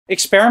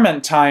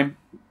Experiment time.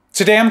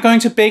 Today I'm going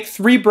to bake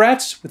 3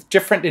 breads with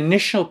different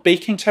initial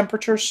baking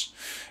temperatures,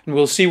 and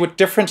we'll see what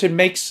difference it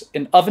makes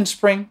in oven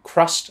spring,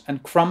 crust,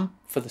 and crumb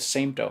for the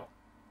same dough.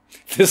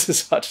 This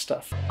is hot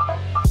stuff.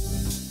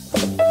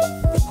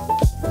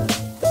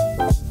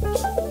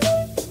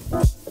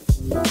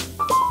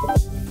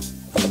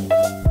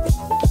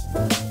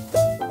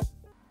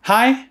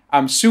 Hi,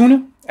 I'm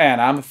Sune,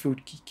 and I'm a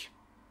food geek.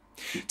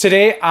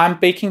 Today I'm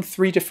baking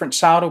 3 different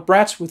sourdough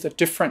breads with a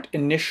different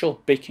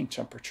initial baking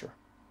temperature.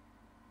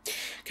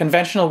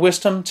 Conventional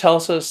wisdom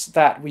tells us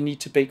that we need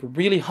to bake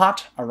really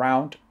hot,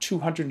 around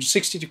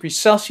 260 degrees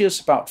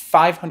Celsius, about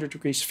 500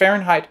 degrees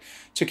Fahrenheit,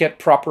 to get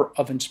proper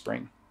oven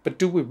spring. But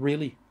do we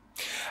really?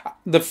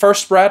 The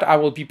first bread I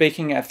will be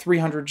baking at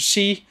 300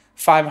 C,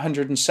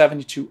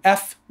 572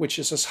 F, which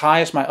is as high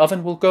as my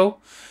oven will go.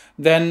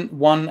 Then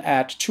one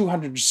at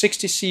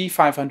 260 C,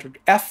 500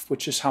 F,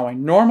 which is how I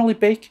normally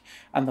bake.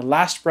 And the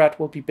last bread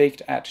will be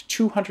baked at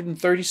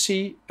 230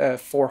 C,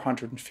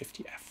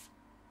 450 F.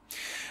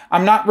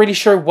 I'm not really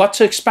sure what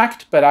to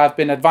expect, but I've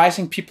been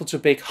advising people to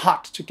bake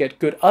hot to get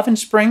good oven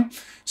spring,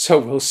 so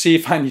we'll see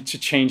if I need to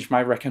change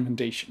my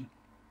recommendation.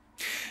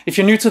 If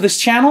you're new to this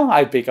channel,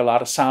 I bake a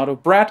lot of sourdough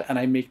bread and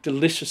I make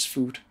delicious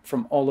food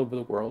from all over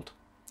the world.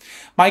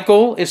 My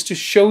goal is to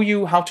show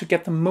you how to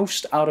get the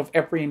most out of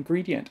every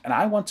ingredient, and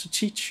I want to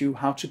teach you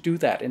how to do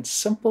that in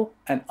simple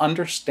and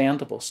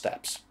understandable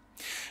steps.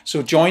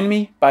 So join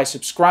me by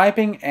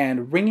subscribing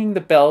and ringing the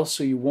bell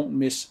so you won't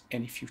miss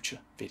any future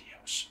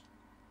videos.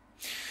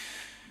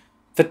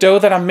 The dough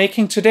that I'm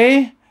making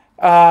today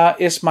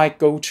is my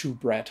go-to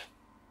bread.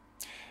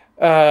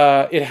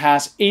 It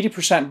has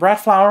 80% bread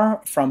flour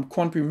from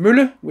Kornby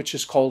Mølle, which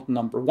is called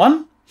number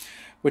 1,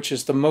 which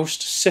is the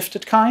most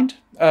sifted kind.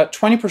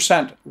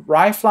 20%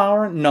 rye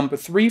flour, number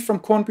 3 from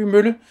Kornby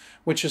Mølle,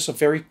 which is a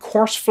very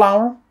coarse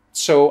flour.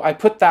 So I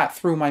put that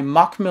through my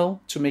mock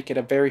mill to make it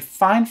a very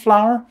fine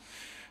flour.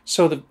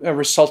 So the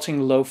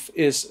resulting loaf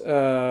is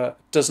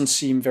doesn't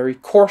seem very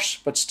coarse,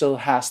 but still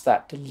has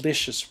that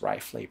delicious rye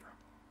flavor.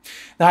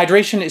 The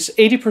hydration is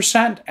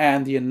 80%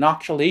 and the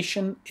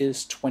inoculation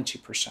is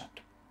 20%.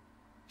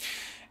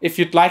 If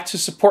you'd like to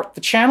support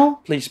the channel,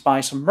 please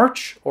buy some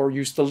merch or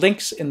use the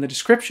links in the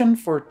description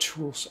for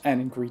tools and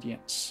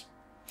ingredients.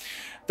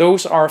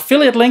 Those are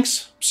affiliate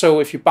links, so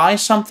if you buy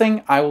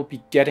something, I will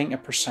be getting a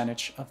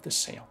percentage of the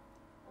sale.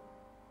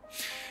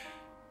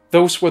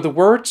 Those were the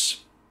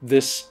words.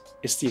 This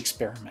is the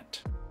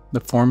experiment. The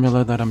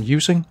formula that I'm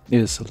using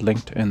is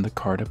linked in the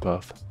card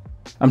above.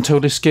 I'm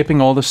totally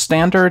skipping all the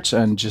standards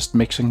and just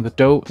mixing the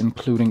dough,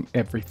 including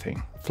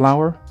everything: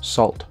 flour,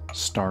 salt,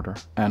 starter,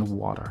 and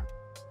water.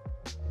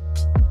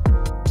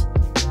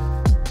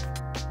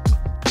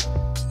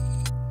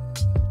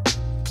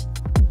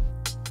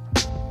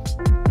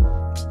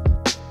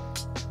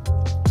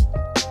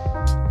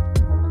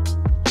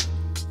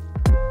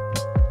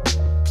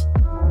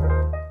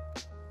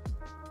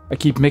 I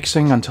keep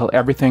mixing until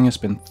everything has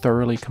been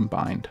thoroughly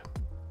combined.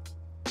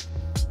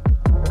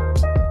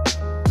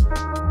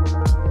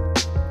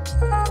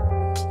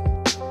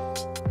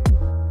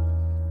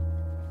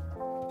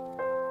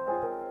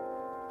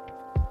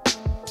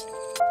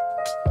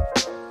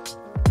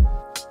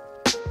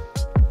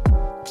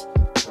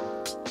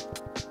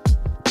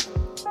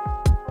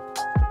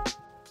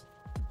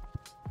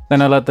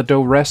 Then I let the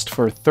dough rest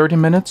for 30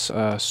 minutes,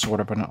 sort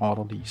of an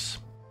autolyse.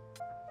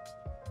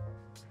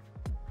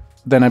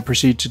 Then I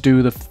proceed to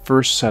do the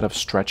first set of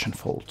stretch and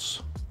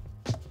folds.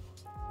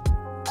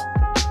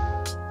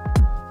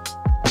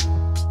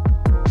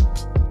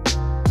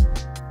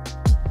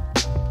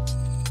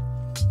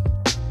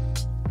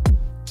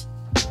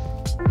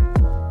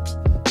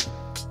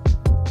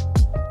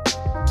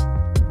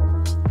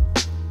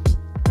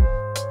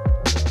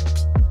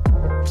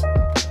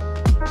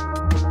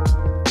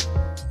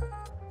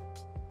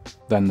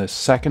 Then the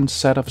second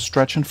set of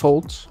stretch and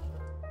folds.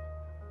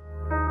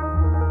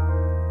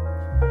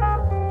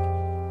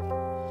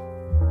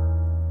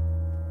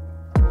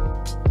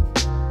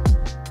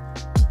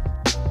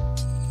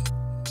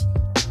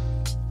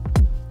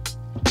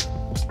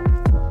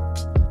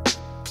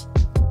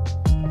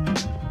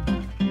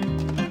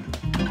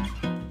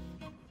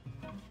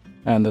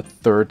 And the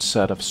third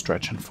set of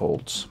stretch and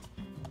folds.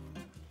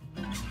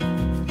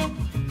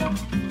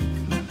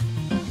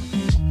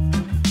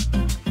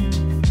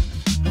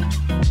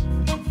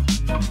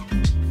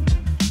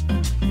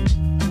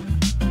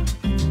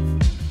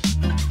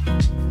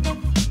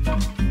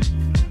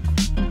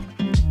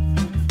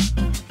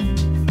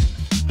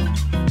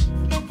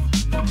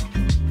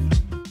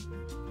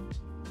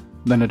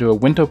 Then I do a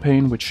window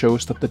pane, which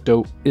shows that the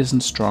dough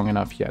isn't strong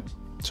enough yet,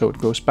 so it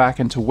goes back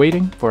into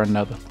waiting for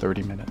another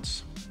 30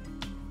 minutes.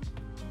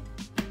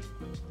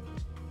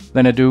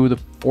 Then I do the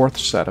fourth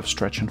set of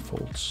stretch and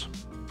folds.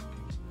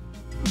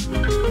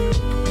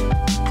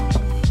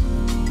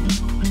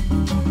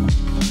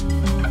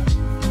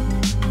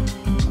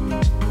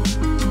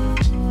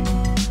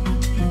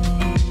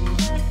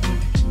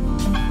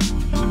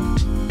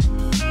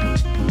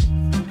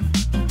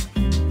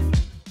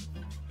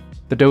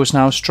 The dough is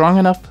now strong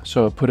enough,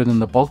 so I put it in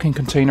the bulking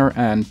container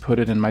and put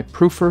it in my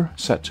proofer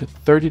set to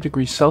 30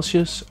 degrees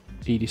Celsius,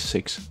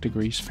 86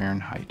 degrees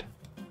Fahrenheit.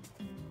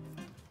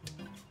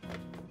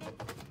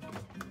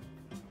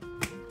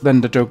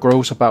 Then the dough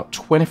grows about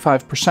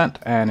 25%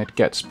 and it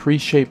gets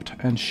pre-shaped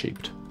and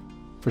shaped.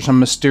 For some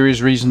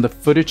mysterious reason the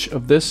footage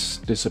of this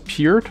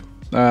disappeared,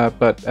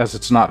 but as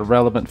it's not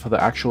relevant for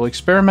the actual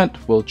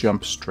experiment, we'll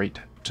jump straight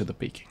to the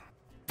baking.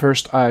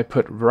 First I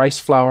put rice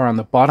flour on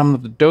the bottom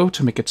of the dough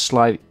to make it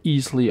slide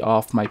easily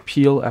off my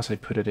peel as I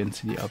put it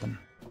into the oven.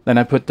 Then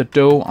I put the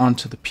dough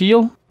onto the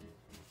peel.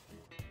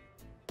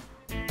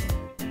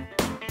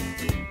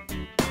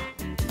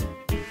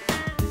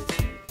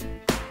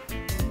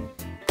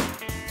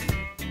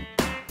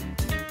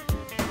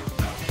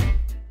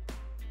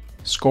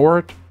 Score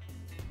it.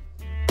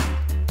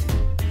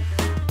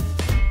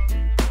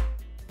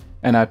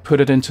 And I put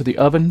it into the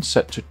oven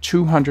set to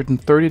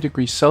 230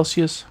 degrees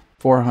Celsius,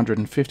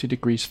 450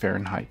 degrees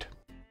Fahrenheit.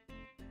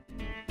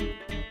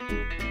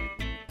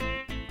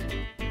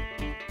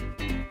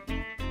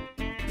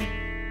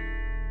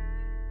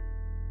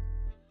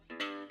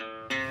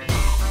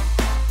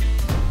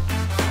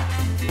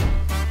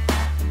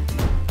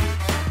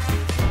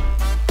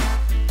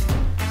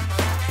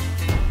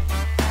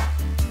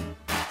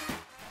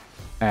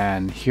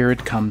 And here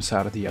it comes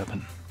out of the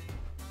oven.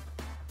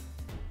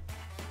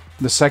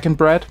 The second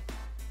bread.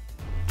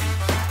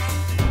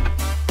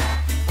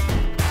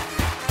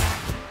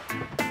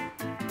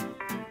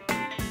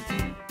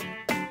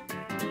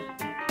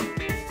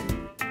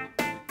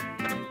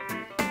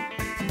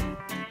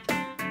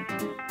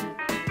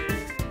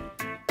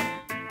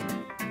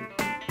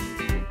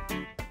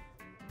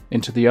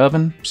 Into the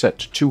oven, set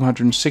to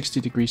 260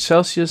 degrees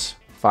Celsius,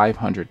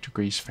 500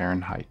 degrees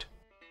Fahrenheit.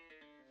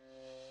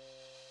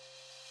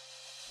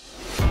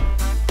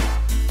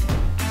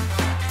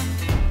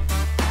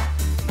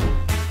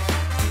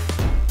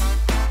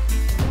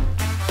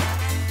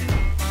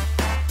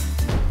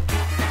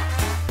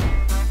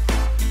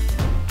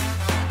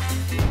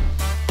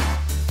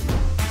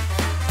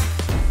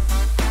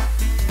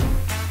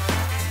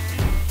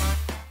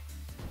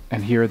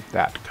 And here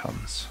that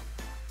comes.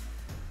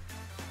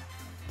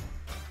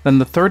 Then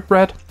the third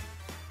bread.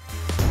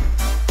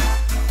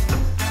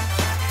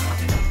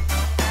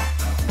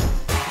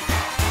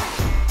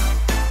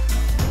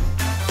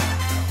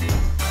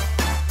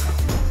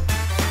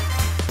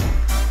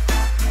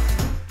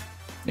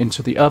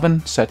 Into the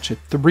oven, set to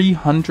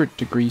 300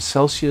 degrees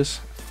Celsius,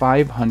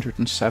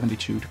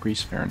 572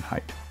 degrees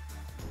Fahrenheit.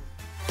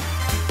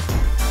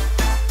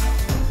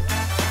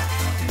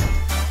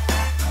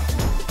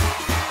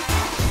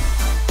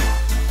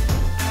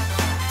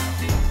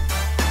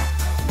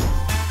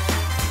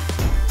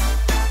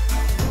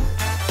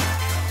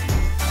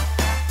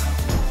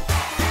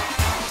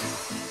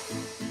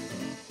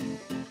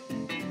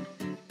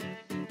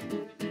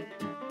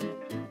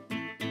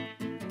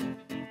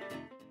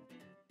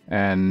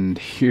 And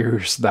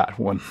here's that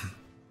one.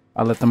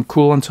 I let them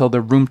cool until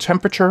they're room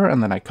temperature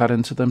and then I cut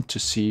into them to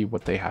see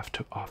what they have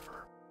to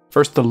offer.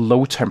 First, the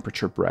low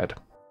temperature bread.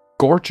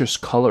 Gorgeous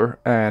color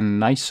and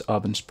nice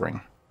oven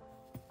spring.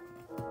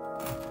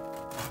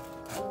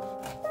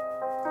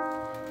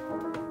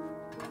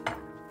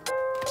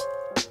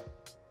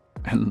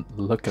 And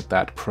look at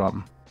that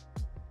crumb.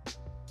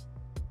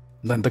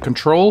 Then the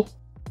control.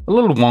 A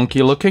little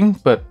wonky looking,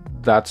 but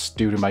that's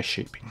due to my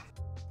shaping.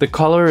 The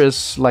color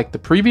is like the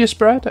previous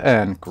bread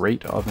and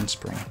great oven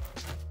spring.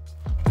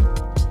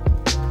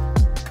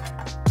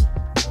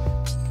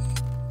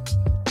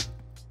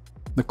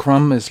 The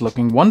crumb is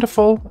looking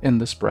wonderful in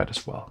this bread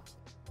as well.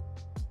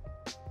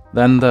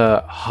 Then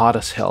the hot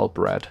as hell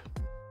bread.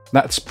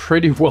 That's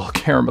pretty well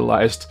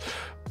caramelized,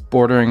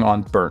 bordering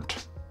on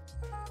burnt.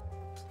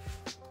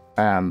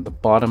 And the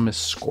bottom is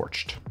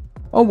scorched.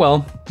 Oh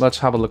well, let's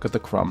have a look at the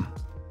crumb.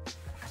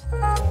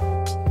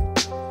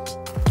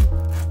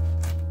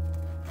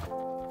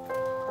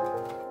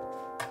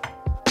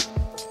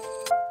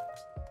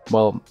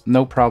 Well,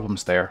 no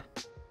problems there.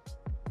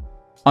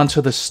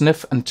 Onto the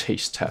sniff and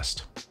taste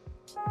test.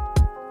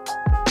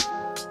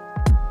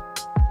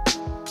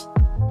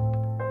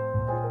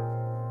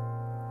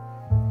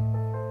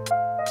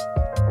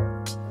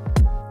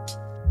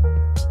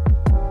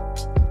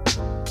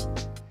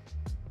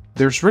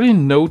 There's really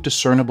no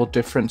discernible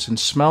difference in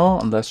smell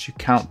unless you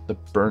count the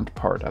burnt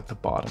part at the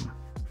bottom.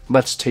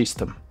 Let's taste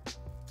them.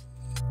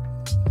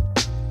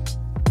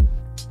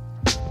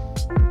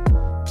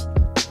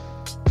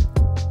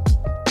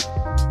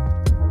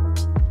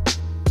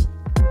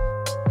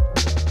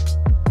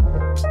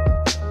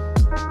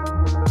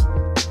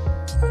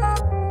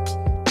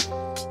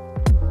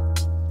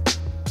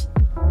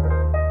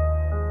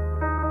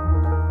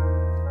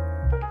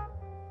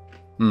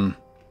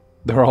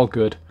 They're all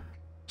good.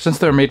 Since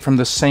they're made from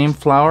the same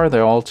flour, they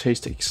all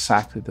taste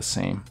exactly the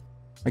same.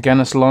 Again,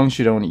 as long as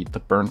you don't eat the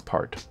burnt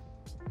part.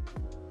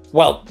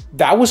 Well,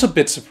 that was a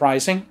bit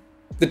surprising.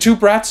 The two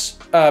breads,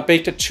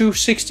 baked at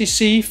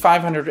 260C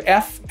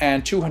 500F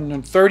and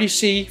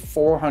 230C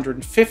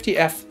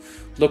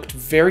 450F, looked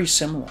very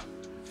similar.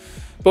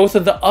 both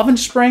in the oven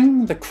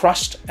spring, the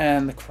crust,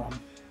 and the crumb.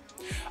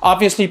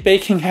 Obviously,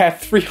 baking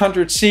at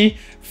 300°C,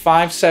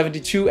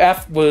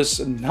 572F was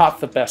not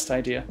the best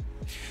idea.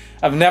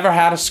 I've never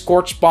had a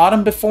scorched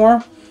bottom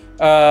before,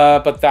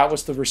 but that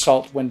was the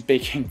result when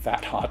baking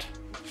that hot.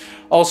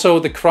 Also,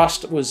 the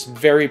crust was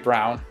very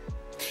brown.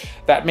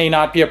 That may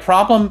not be a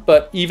problem,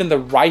 but even the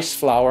rice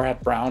flour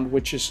had browned,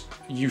 which is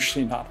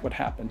usually not what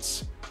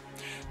happens.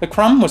 The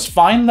crumb was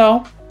fine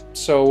though,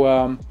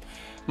 so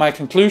my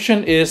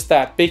conclusion is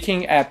that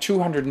baking at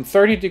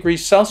 230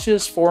 degrees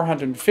Celsius,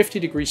 450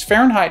 degrees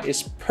Fahrenheit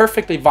is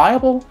perfectly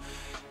viable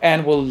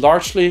and will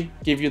largely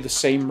give you the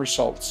same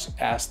results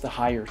as the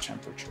higher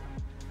temperature.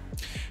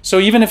 So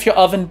even if your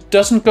oven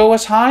doesn't go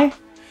as high,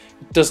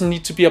 it doesn't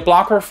need to be a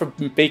blocker for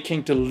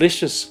baking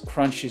delicious,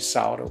 crunchy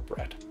sourdough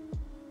bread.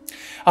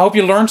 I hope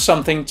you learned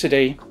something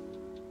today.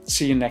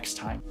 See you next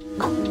time.